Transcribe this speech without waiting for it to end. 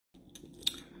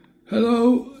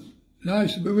Hello,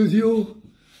 nice to be with you.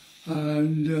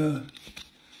 And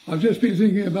I've just been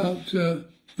thinking about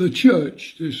the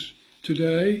church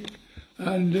today,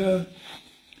 and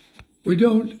we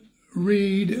don't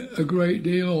read a great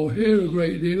deal or hear a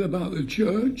great deal about the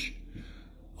church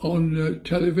on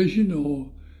television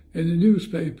or in the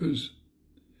newspapers.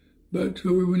 But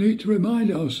we need to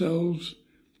remind ourselves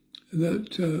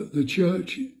that the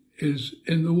church is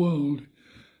in the world.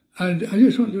 And I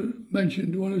just want to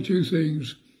mention one or two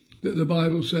things that the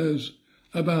Bible says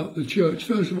about the church.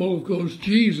 First of all, of course,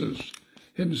 Jesus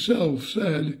himself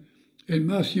said in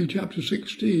Matthew chapter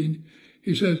 16,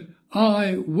 he said,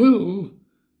 "I will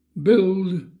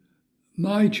build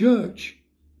my church."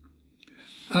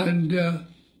 And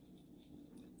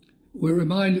we're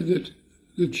reminded that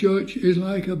the church is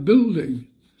like a building.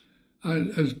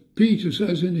 And as Peter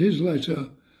says in his letter,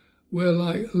 we're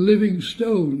like living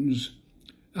stones,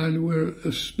 and we're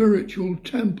a spiritual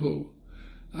temple,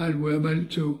 and we're meant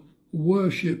to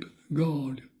worship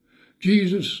God.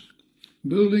 Jesus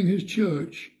building his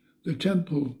church, the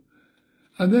temple.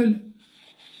 And then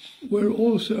we're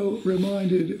also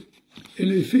reminded in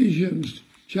Ephesians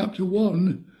chapter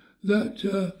 1 that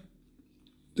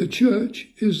the church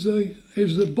is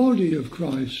the body of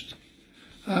Christ,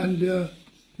 and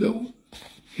that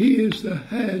he is the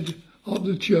head of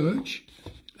the church,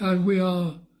 and we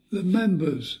are the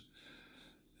members.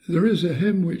 There is a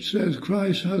hymn which says,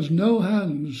 "Christ has no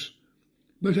hands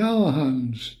but our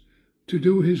hands to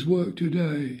do his work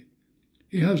today.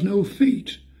 He has no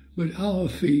feet but our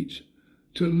feet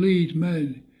to lead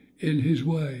men in his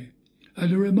way."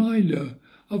 And a reminder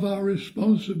of our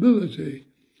responsibility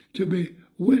to be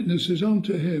witnesses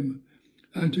unto him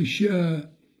and to share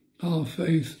our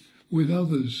faith with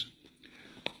others.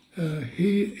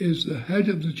 He is the head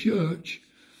of the church,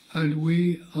 and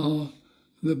we are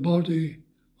the body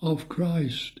of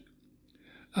Christ.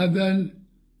 And then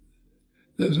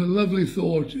there's a lovely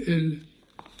thought in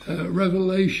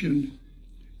Revelation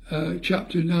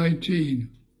chapter 19,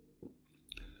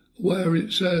 where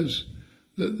it says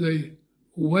that the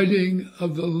wedding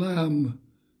of the Lamb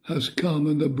has come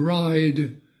and the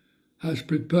bride has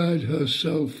prepared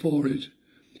herself for it.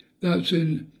 That's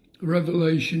in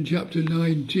Revelation chapter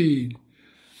 19.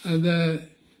 And there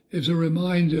is a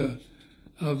reminder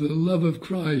of the love of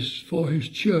Christ for his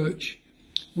church,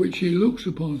 which he looks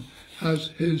upon as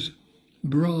his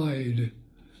bride.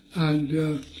 And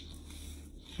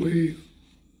we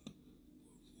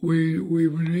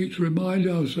need to remind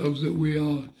ourselves that we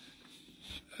are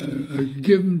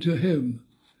given to him.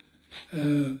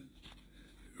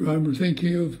 I'm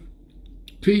thinking of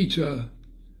Peter.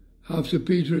 After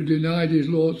Peter had denied his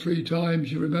Lord 3 times,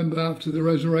 you remember after the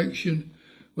resurrection,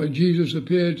 when Jesus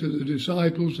appeared to the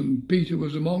disciples and Peter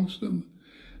was amongst them,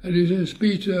 and he says,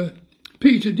 Peter,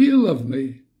 do you love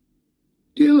me?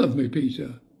 Do you love me,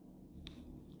 Peter?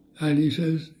 And he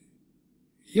says,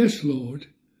 yes, Lord,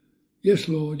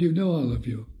 you know I love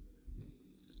you.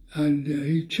 And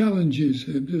he challenges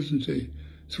him, doesn't he,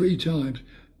 3 times.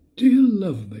 Do you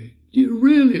love me? Do you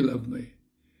really love me?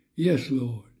 Yes,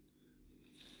 Lord.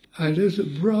 And as a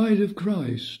bride of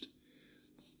Christ,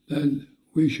 then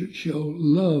we should show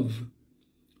love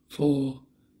for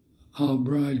our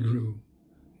bridegroom.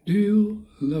 Do you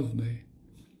love me?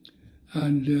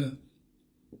 And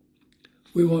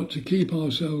we want to keep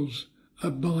ourselves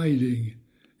abiding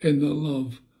in the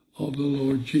love of the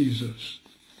Lord Jesus.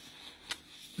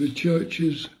 The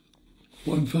church's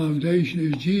one foundation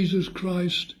is Jesus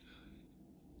Christ,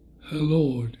 her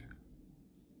Lord.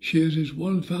 She is his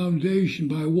one foundation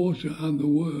by water and the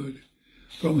word.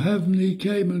 From heaven he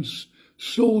came and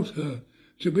sought her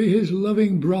to be his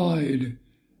loving bride.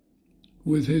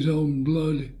 With his own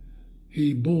blood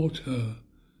he bought her,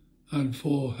 and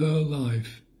for her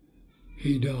life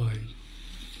he died.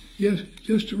 Yes,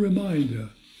 just a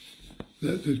reminder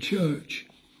that the church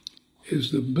is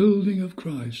the building of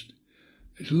Christ.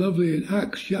 It's lovely in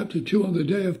Acts chapter 2 on the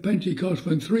day of Pentecost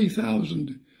when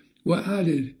 3,000 were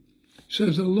added. It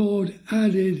says the Lord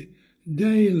added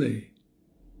daily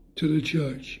to the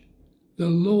church. The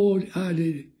Lord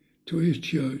added to his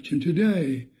church. And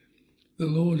today, the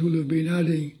Lord will have been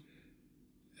adding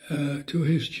to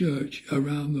his church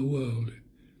around the world.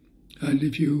 And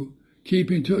if you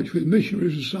keep in touch with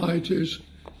missionary societies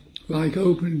like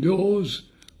Open Doors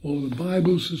or the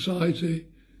Bible Society,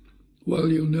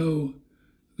 well, you'll know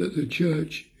that the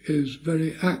church is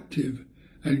very active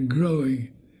and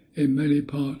growing in many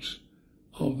parts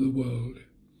of the world.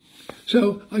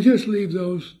 So I just leave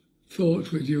those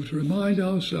thoughts with you to remind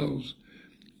ourselves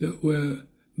that we're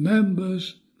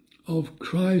members of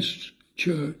Christ's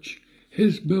church,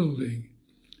 his building,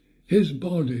 his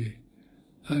body,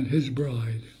 and his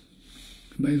bride.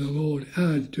 May the Lord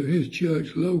add to his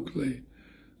church locally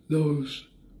those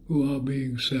who are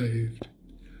being saved.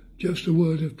 Just a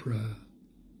word of prayer.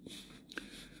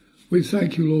 We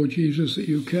thank you, Lord Jesus, that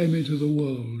you came into the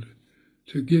world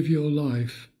to give your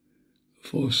life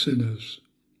for sinners.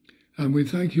 And we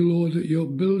thank you, Lord, that you're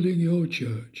building your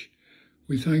church.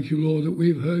 We thank you, Lord, that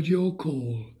we've heard your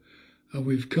call and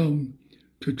we've come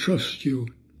to trust you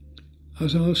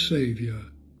as our Saviour,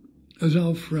 as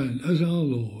our friend, as our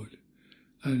Lord,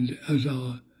 and as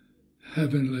our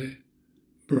heavenly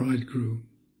bridegroom.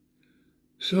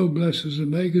 So bless us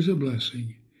and make us a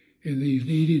blessing in these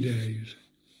needy days.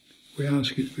 We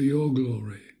ask it for your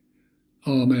glory.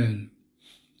 Amen.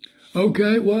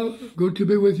 Okay, well, good to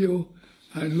be with you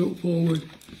and look forward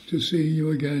to seeing you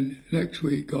again next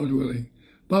week, God willing.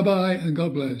 Bye-bye and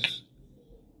God bless.